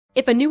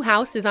If a new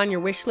house is on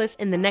your wish list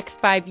in the next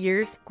 5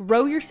 years,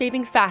 grow your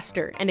savings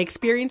faster and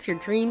experience your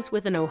dreams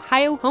with an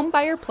Ohio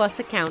Homebuyer Plus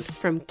account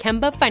from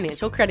Kemba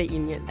Financial Credit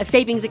Union. A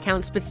savings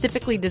account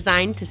specifically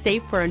designed to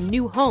save for a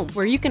new home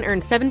where you can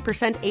earn 7%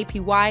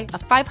 APY,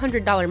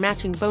 a $500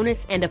 matching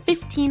bonus, and a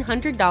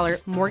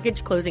 $1,500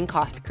 mortgage closing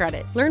cost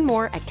credit. Learn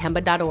more at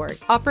Kemba.org.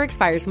 Offer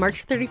expires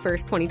March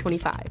 31st,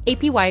 2025.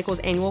 APY equals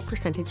annual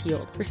percentage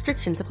yield.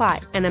 Restrictions apply.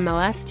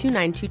 NMLS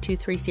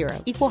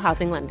 292230. Equal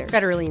housing lender.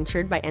 Federally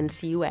insured by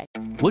NCUA.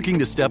 Looking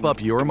to step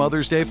up your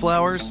Mother's Day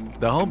flowers?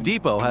 The Home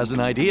Depot has an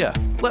idea.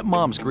 Let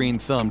Mom's green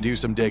thumb do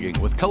some digging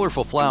with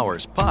colorful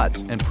flowers,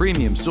 pots, and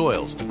premium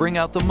soils to bring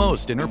out the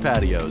most in her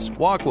patios,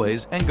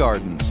 walkways, and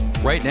gardens.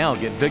 Right now,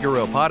 get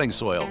Vigoro potting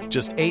soil,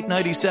 just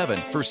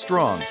 $8.97 for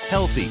strong,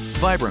 healthy,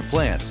 vibrant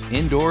plants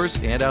indoors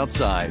and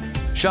outside.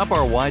 Shop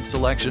our wide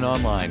selection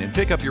online and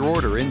pick up your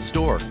order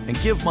in-store and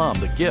give Mom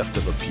the gift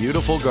of a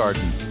beautiful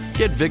garden.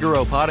 Get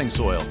Vigoro potting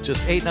soil,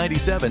 just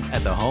 $8.97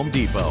 at the Home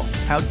Depot.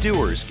 How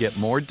doers get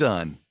more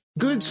done.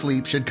 Good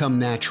sleep should come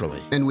naturally,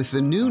 and with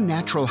the new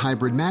Natural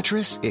Hybrid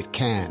mattress, it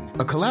can.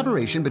 A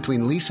collaboration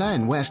between Lisa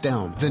and West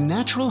Elm, the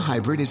Natural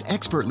Hybrid is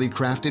expertly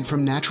crafted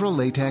from natural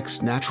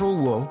latex, natural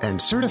wool, and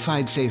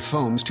certified safe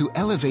foams to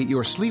elevate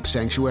your sleep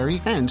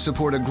sanctuary and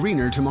support a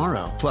greener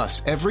tomorrow.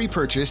 Plus, every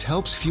purchase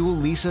helps fuel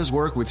Lisa's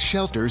work with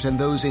shelters and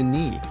those in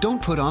need.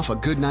 Don't put off a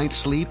good night's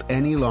sleep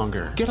any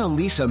longer. Get a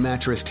Lisa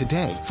mattress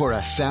today for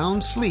a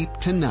sound sleep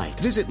tonight.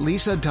 Visit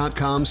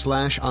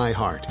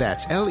lisa.com/iHeart.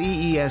 That's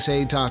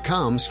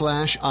LEESA.com/iHeart.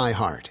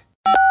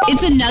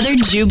 It's another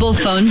Jubal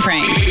phone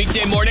prank.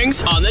 Weekday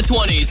mornings on the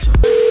 20s.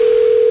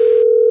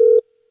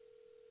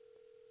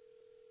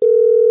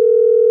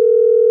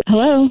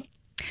 Hello.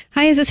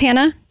 Hi, is this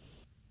Hannah?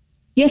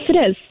 Yes, it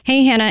is.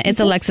 Hey, Hannah, it's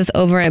Alexis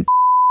over at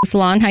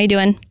Salon. How you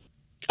doing?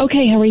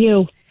 Okay, how are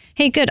you?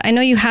 Hey, good. I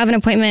know you have an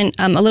appointment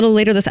a little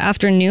later this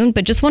afternoon,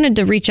 but just wanted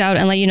to reach out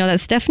and let you know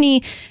that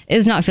Stephanie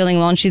is not feeling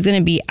well and she's going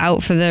to be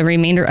out for the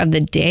remainder of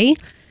the day.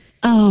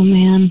 Oh,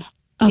 man.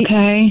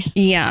 Okay.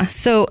 Yeah.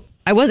 So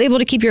I was able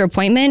to keep your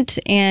appointment,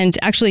 and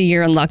actually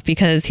you're in luck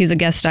because he's a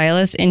guest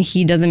stylist and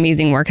he does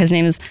amazing work. His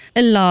name is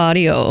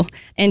Hilario.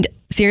 And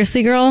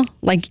seriously, girl,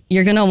 like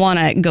you're going to want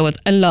to go with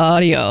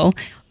Hilario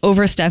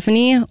over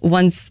Stephanie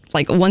once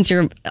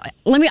you're,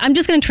 I'm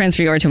just going to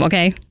transfer you over to him.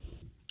 Okay.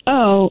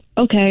 Oh,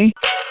 okay.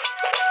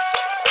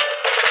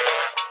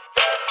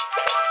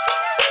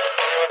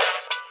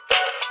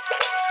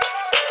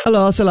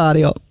 Hello,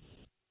 Hilario.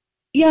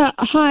 Yeah.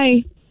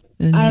 Hi.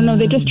 I don't know.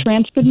 They just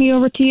transferred me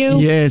over to you.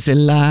 Yes,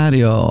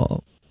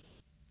 Hilario.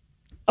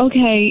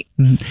 Okay.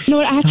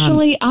 No,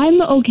 actually, I'm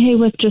okay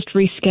with just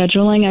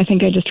rescheduling. I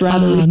think I just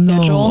rather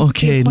reschedule. No.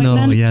 Okay.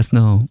 No. Yes.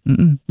 No.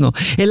 No.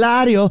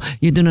 Hilario,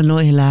 you do not know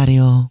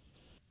Hilario.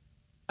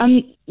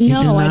 No,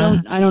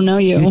 I don't know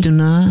you. You do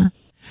not.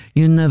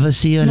 You never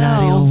see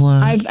Hilario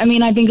work. I've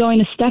been going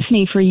to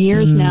Stephanie for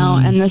years now,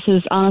 and this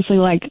is honestly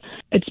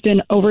it's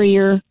been over a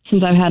year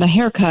since I've had a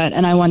haircut,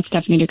 and I want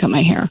Stephanie to cut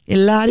my hair.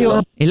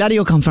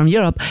 Hilario come from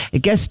Europe. A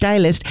guest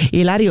stylist.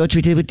 Hilario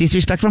treated with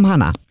disrespect from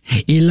Hannah.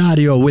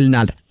 Hilario will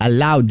not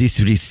allow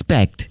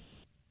disrespect.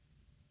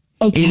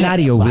 Okay.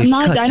 Hilario will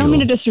cut I don't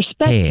mean to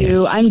disrespect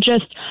you.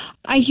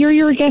 I hear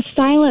you're a guest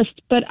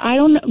stylist, but I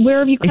don't know. Where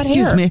have you cut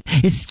hair?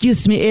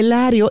 Excuse me,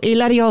 Hilario,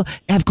 I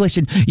have a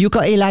question. You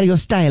call Hilario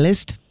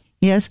stylist?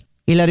 Yes?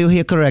 Hilario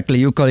here correctly.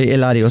 You call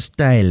Hilario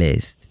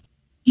stylist.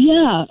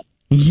 Yeah.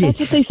 Yes. That's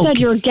what they said.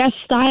 Okay. You're a guest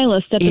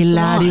stylist at the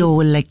Hilario salon.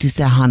 would like to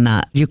say,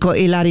 Hannah, you call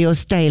Hilario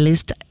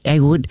stylist, I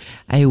would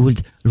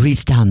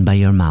reach down by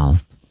your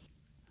mouth.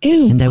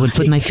 Ew. And I would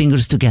put my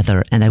fingers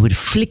together and I would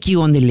flick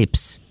you on the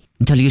lips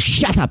until you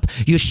shut up.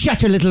 You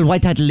shut your little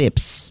white-eyed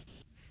lips.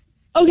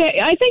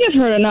 Okay, I think I've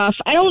heard enough.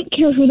 I don't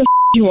care who the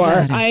you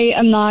are. Hilario. I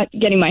am not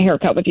getting my hair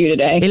cut with you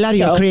today.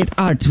 Hilario, create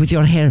art with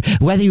your hair,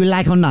 whether you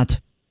like or not.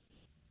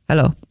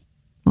 Hello?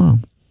 Oh,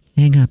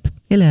 hang up.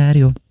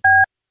 Hilario.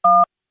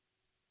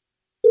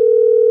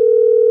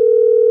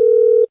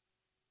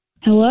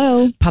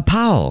 Hello?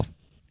 Papao.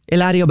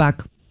 Hilario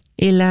back.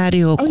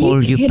 Hilario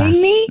call you back. Are you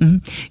kidding me?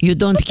 Mm-hmm. You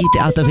don't get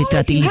out of it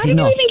that easy, How did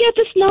you even get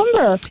this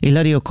number?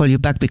 Hilario call you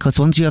back because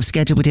once you have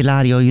scheduled with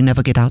Hilario, you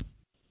never get out.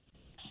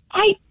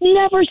 I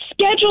never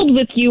scheduled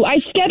with you. I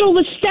scheduled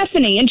with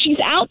Stephanie, and she's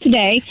out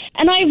today,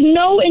 and I have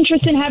no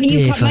interest in having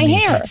you cut my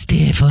hair.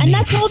 Stephanie. And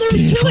that's all there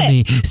is to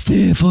it.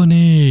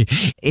 Stephanie.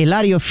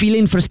 Hilario,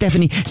 feeling for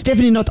Stephanie.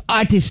 Stephanie not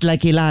artist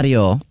like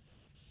Hilario.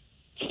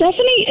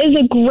 Stephanie is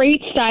a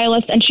great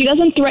stylist, and she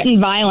doesn't threaten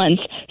violence.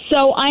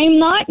 So I'm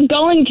not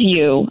going to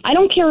you. I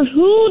don't care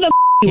who the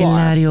you are.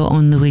 Hilario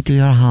on the way to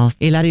your house.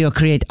 Hilario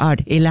create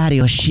art.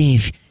 Hilario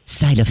shave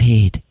side of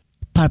head.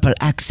 Purple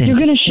accent. You're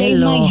going to shave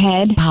my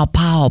head? Pow,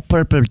 pow,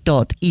 purple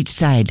dot each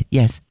side.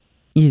 Yes.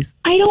 Yes.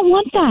 I don't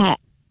want that.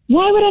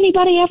 Why would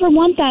anybody ever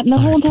want that in their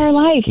whole entire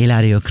life?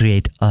 Hilario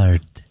create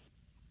art.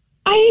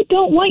 I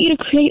don't want you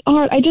to create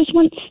art. I just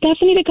want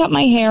Stephanie to cut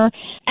my hair,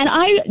 and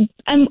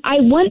I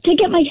want to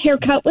get my hair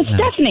cut with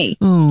Stephanie.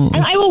 Oh.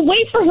 And I will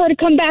wait for her to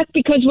come back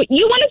because what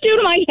you want to do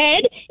to my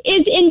head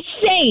is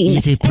insane.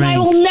 It's a and I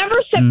prank. will never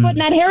set foot in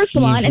that hair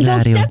salon Yes, until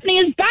Hilario. Stephanie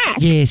is back.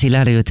 Yes,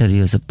 Hilario tell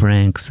you it's a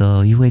prank,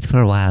 so you wait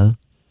for a while.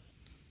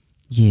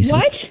 Yes.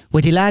 What?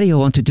 What Hilario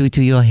want to do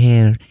to your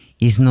hair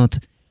is not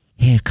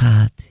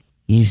haircut,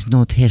 is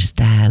not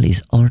hairstyle,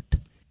 is art,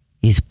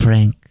 is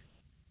prank.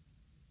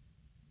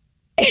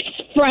 It's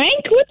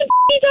Frank? What the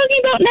are you talking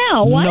about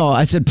now? What? No,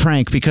 I said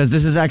prank because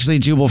this is actually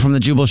Jubal from the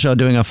Jubal Show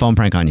doing a phone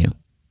prank on you.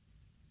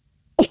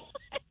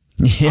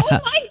 Yeah. Oh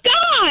my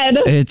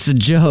God! It's a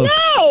joke.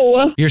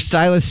 No! Your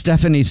stylist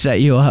Stephanie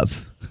set you up.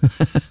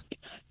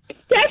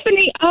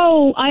 Stephanie,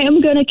 I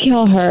am going to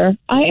kill her.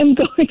 I am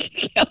going to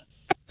kill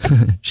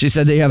her. She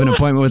said that you have an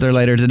appointment with her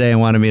later today and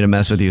wanted me to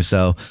mess with you,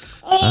 so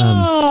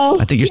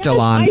I think you're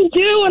still on. I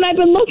do, and I've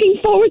been looking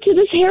forward to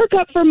this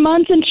haircut for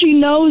months, and she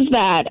knows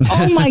that.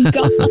 Oh, my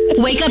God.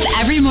 Wake up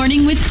every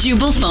morning with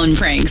Jubal phone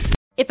pranks.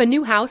 If a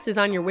new house is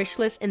on your wish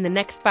list in the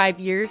next 5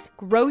 years,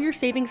 grow your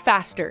savings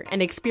faster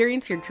and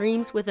experience your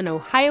dreams with an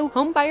Ohio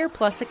Homebuyer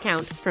Plus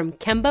account from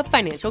Kemba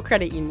Financial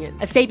Credit Union.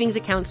 A savings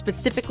account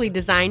specifically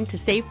designed to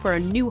save for a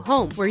new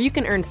home where you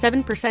can earn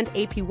 7%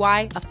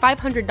 APY,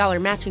 a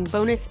 $500 matching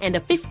bonus, and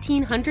a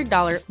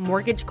 $1,500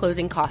 mortgage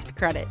closing cost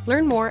credit.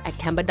 Learn more at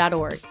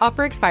Kemba.org.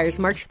 Offer expires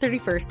March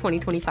 31st,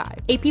 2025.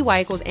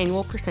 APY equals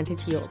annual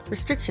percentage yield.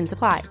 Restrictions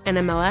apply.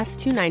 NMLS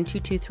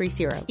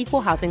 292230.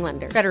 Equal housing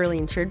lender. Federally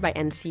insured by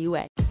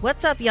NCUA.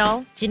 What's up,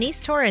 y'all?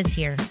 Janice Torres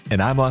here.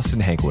 And I'm Austin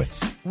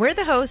Hankwitz. We're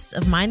the hosts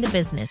of Mind the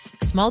Business,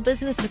 Small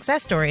Business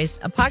Success Stories,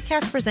 a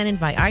podcast presented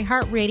by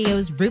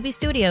iHeartRadio's Ruby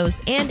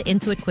Studios and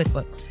Intuit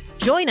QuickBooks.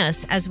 Join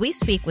us as we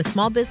speak with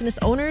small business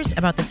owners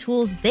about the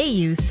tools they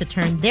use to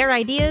turn their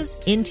ideas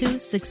into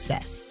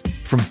success.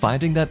 From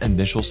finding that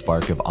initial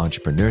spark of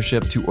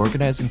entrepreneurship to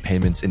organizing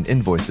payments and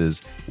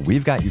invoices,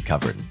 we've got you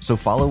covered. So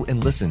follow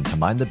and listen to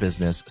Mind the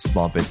Business,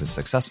 Small Business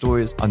Success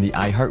Stories on the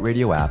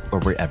iHeartRadio app or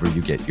wherever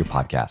you get your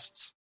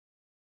podcasts.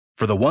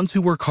 For the ones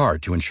who work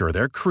hard to ensure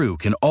their crew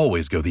can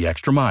always go the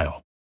extra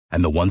mile,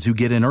 and the ones who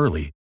get in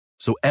early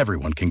so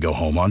everyone can go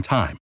home on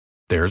time,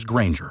 there's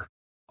Grainger,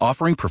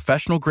 offering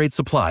professional-grade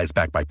supplies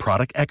backed by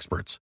product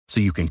experts so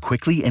you can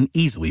quickly and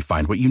easily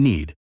find what you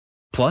need.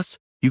 Plus,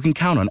 you can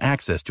count on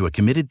access to a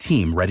committed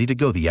team ready to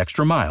go the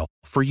extra mile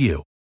for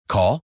you.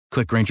 Call,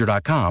 click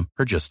Grainger.com,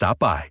 or just stop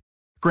by.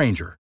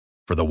 Grainger,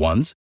 for the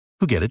ones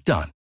who get it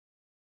done.